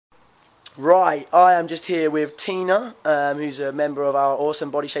Right, I am just here with Tina, who's a member of our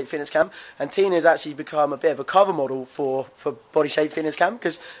awesome Body Shape Fitness Camp, and Tina has actually become a bit of a cover model for Body Shape Fitness Camp,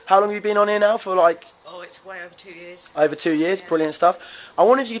 because how long have you been on here now? For like... Oh, it's way over 2 years. Over 2 years, yeah. Brilliant stuff. I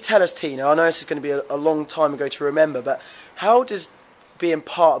wonder if you could tell us, Tina, I know this is going to be a long time ago to remember, but how does being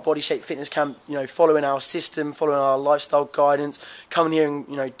part of Body Shape Fitness Camp, you know, following our system, following our lifestyle guidance, coming here and,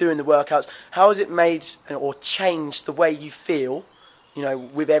 you know, doing the workouts, how has it made or changed the way you feel, you know,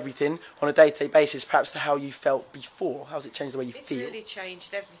 with everything on a day-to-day basis, perhaps to how you felt before? How's it changed the way you feel? It's really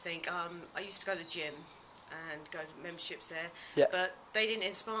changed everything. I used to go to the gym and go to memberships there, yeah. But they didn't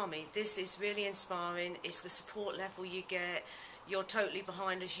inspire me. This is really inspiring. It's the support level you get. You're totally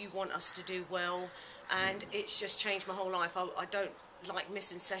behind us. You want us to do well, and it's just changed my whole life. I don't like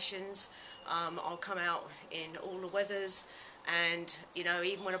missing sessions. I'll come out in all the weathers. And, you know,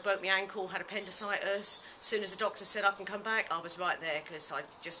 even when I broke my ankle, had appendicitis, as soon as the doctor said I can come back, I was right there because I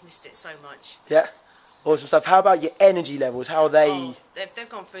just missed it so much. Yeah, awesome stuff. How about your energy levels? How are they? Oh, they've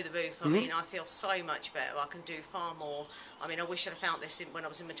gone through the roof. I mean, I feel so much better. I can do far more. I mean, I wish I'd have found this when I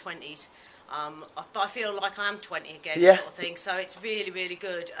was in my 20s. But I feel like I am 20 again, yeah. Sort of thing. So it's really, really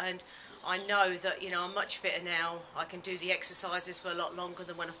good. And I know that, you know, I'm much fitter now. I can do the exercises for a lot longer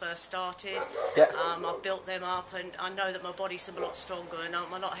than when I first started. Yeah. I've built them up, and I know that my body's a lot stronger and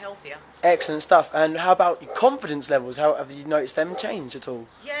I'm a lot healthier. Excellent stuff. And how about your confidence levels? How have you noticed them change at all?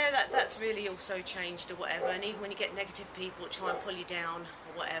 Yeah, that's really also changed or whatever. And even when you get negative people try and pull you down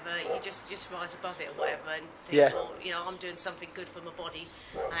or whatever, you just rise above it or whatever and think, yeah. Well, you know, I'm doing something good for my body,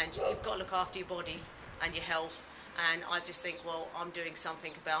 and you've got to look after your body and your health. And I just think, well, I'm doing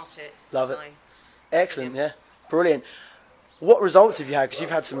something about it. Love it. Excellent, yeah. Brilliant. What results have you had? Because you've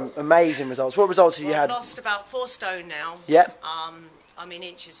had some amazing results. What results have you had? I've lost about 4 stone now. Yeah. I mean,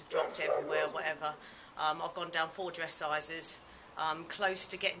 inches have dropped everywhere, whatever. I've gone down 4 dress sizes. Close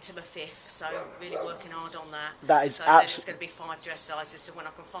to getting to my 5th, so really working hard on that. That is so absolutely... then it's going to be 5 dress sizes, so when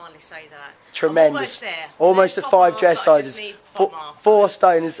I can finally say that. Tremendous. I'm almost there. Almost at 5 dress sizes. 4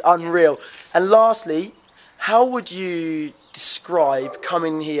 stone is unreal. Yeah. And lastly, how would you describe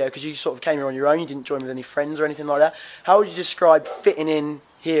coming here, because you sort of came here on your own, you didn't join with any friends or anything like that, how would you describe fitting in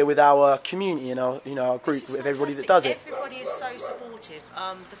here with our community and our, you know, our group, with everybody that does it? Everybody is so supportive.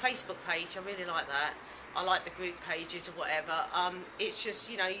 The Facebook page, I really like that. I like the group pages or whatever. It's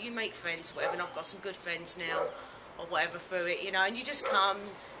just, you know, you make friends or whatever, and I've got some good friends now or whatever through it, you know, and you just come,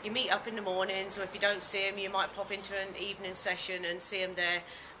 you meet up in the mornings, or if you don't see them, you might pop into an evening session and see them there.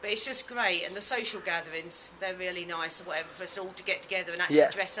 But it's just great, and the social gatherings, they're really nice or whatever, for us all to get together and actually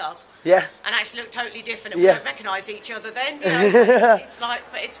dress up. Yeah. And actually look totally different, and we don't recognise each other then, you know. It's like,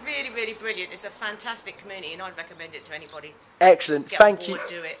 but it's really, really brilliant. It's a fantastic community, and I'd recommend it to anybody. Excellent. Thank you.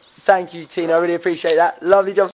 Do it. Thank you, Tina. I really appreciate that. Lovely job.